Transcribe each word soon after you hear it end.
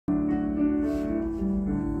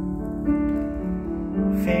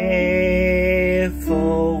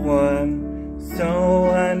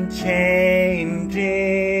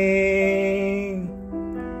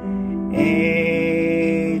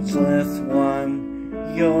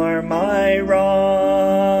You're my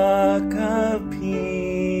rock of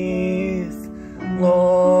peace,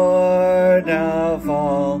 Lord of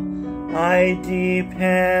all, I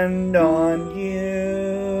depend on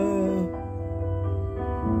you.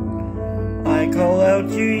 I call out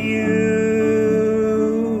to you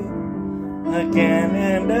again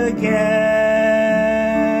and again.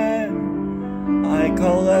 I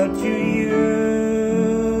call out to you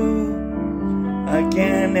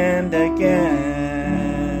again and again.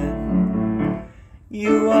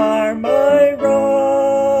 You are my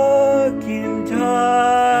rock in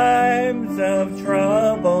times of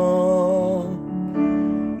trouble.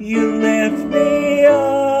 You lift me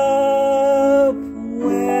up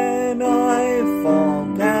when I fall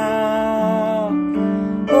down.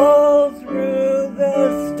 All through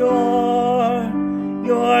the storm,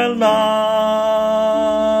 your love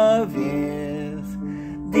is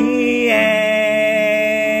the anchor.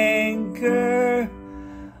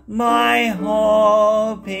 My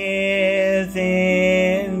hope is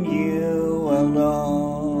in you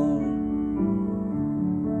alone.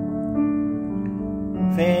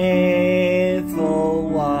 Faithful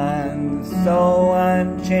one, so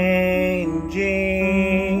unchanging.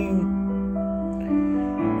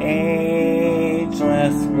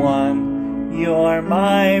 Ageless one, you're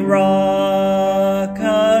my rock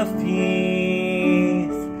of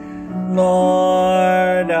peace.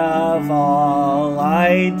 Lord of all,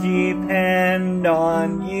 I depend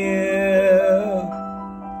on you.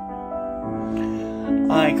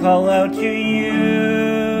 I call out to you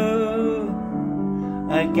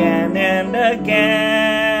again and again.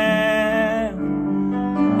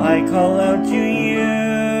 I call out to you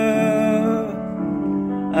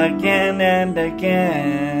again and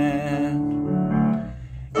again.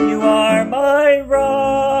 You are my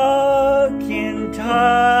rock in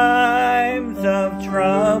times of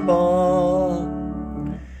trouble.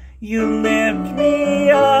 You lift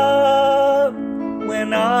me up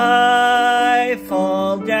when I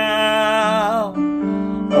fall down.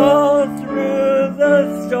 All through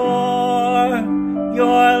the storm,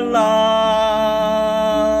 your love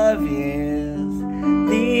is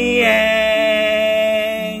the anchor.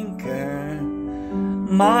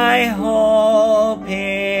 My hope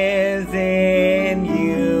is in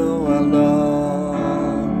you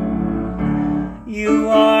alone. You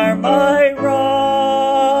are my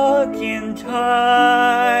rock in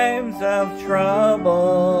times of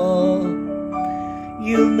trouble.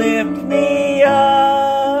 You lift me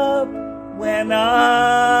up when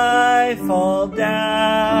I fall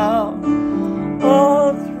down.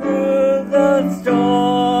 All through the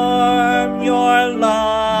storm, your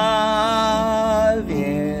love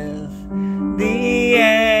is the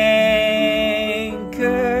anchor.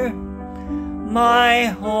 My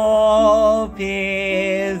hope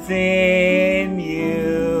is in